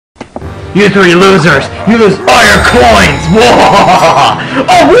You three losers! You lose all your coins! Whoa!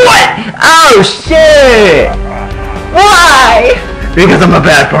 Oh, what? Oh, shit! Why? Because I'm a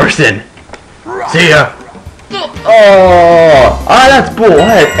bad person. See ya. Oh, that's bull.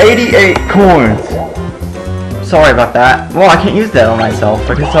 I have 88 coins. Sorry about that. Well, I can't use that on myself.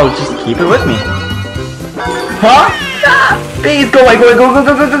 I guess I'll just keep it with me. Huh? Ah, bees, go away, go away, go, go,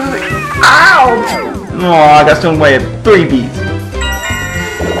 go, go, go, go. Ow! Oh, I got stung away at 3 bees.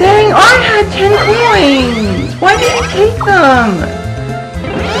 Dang, I had 10 coins! Why did you take them?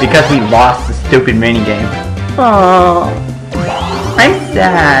 Because we lost the stupid minigame. Oh, I'm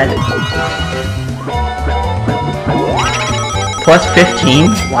sad. Plus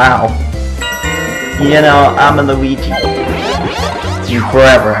 15? Wow. You know, I'm a Luigi. You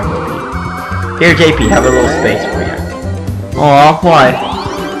forever I will be. Here, JP, have a little space for you. Aw, why?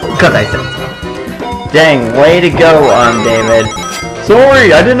 Because I said so. Dang, way to go, David.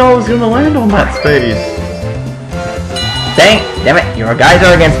 Sorry, I didn't know I was gonna land on that space. Dang, damn it, your guys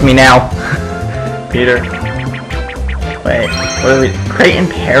are against me now. Peter. Wait, what are we? Crate and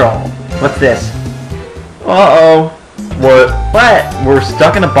Peril. What's this? Uh-oh. What? We're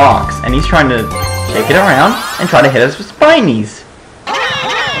stuck in a box, and he's trying to shake it around and try to hit us with spinies.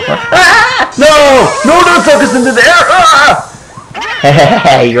 Ah! No! No, don't suck us into the air! Ah!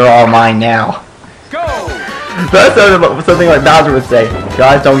 Hey, you're all mine now. That sounded something like Bowser would say.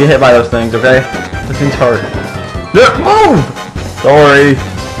 Guys, don't get hit by those things, okay? This thing's hurt. Move! Sorry.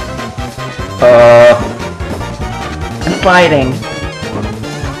 I'm sliding.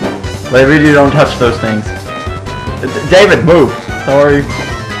 Whatever you do, don't touch those things. David, move! Sorry.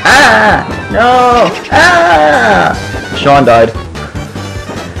 Ah! No! Ah! Sean died.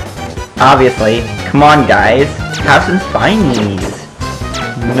 Obviously. Come on, guys. Have some spinies.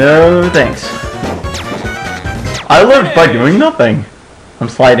 No, thanks. I lived by doing nothing. I'm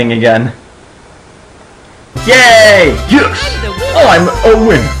sliding again. Yay! Yes! Oh, I'm a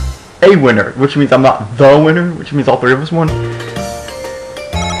winner. A winner, which means I'm not the winner, which means all 3 of us won.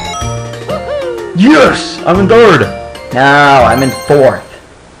 Yes! I'm in 3rd. No, I'm in 4th.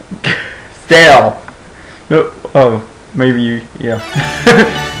 Still. No, oh, maybe you, yeah.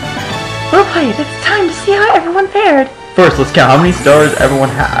 Well played, it's time to see how everyone fared. First, let's count how many stars everyone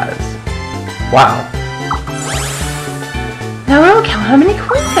has. Wow. Now we'll count how many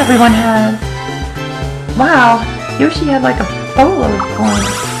coins everyone has. Wow, Yoshi had like a boatload of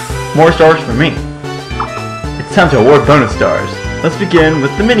coins. More stars for me. It's time to award bonus stars. Let's begin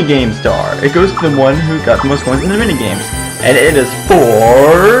with the minigame star. It goes to the one who got the most coins in the minigames. And it is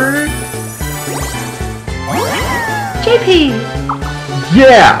for... JP!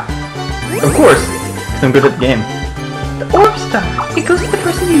 Yeah! Of course, because I'm good at the game. The orb star. It goes to the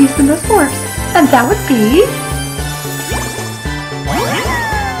person who used the most orbs. And that would be...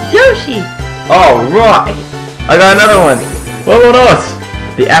 Yoshi! Alright! I got another one! What about us?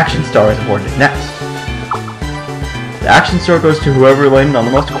 The action star is awarded next. The action star goes to whoever landed on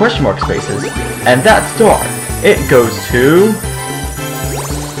the most question mark spaces. And that star, it goes to...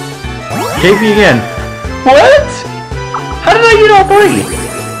 JP again. What? How did I get all 3?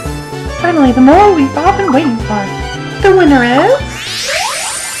 Finally, the moment we've all been waiting for. The winner is...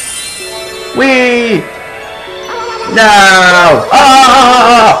 Whee! No!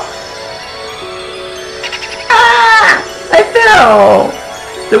 Ah! Ah! I fell!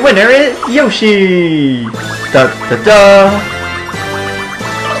 The winner is Yoshi! Da da da!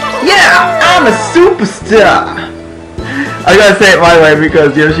 Yeah! I'm a superstar! I gotta say it my way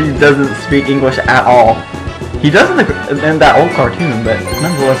because Yoshi doesn't speak English at all. He does in that old cartoon, but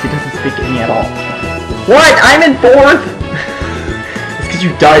nonetheless he doesn't speak any at all. What? I'm in 4th? It's because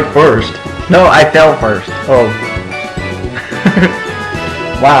you died first. No, I fell first. Oh.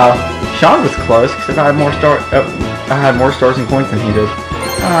 Wow. Sean was close because I had more stars and coins than he did.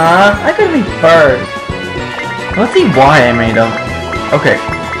 I could be first. Let's see why I made them. Okay.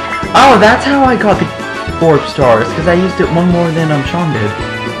 Oh, that's how I got the orb stars, because I used it one more than Sean did.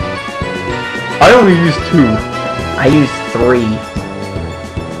 I only used 2. I used 3.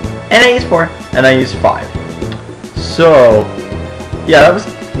 And I used 4. And I used 5. So, yeah,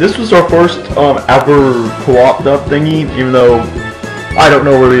 this was our first ever co-op dub thingy, even though I don't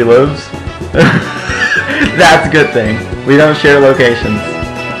know where he lives. That's a good thing. We don't share locations.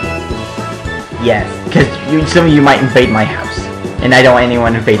 Yes, because some of you might invade my house, and I don't want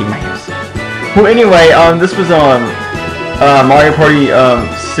anyone invading my house. Well, anyway, this was Mario Party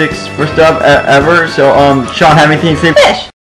 6 first dub ever. So Sean, have anything to say? Fish.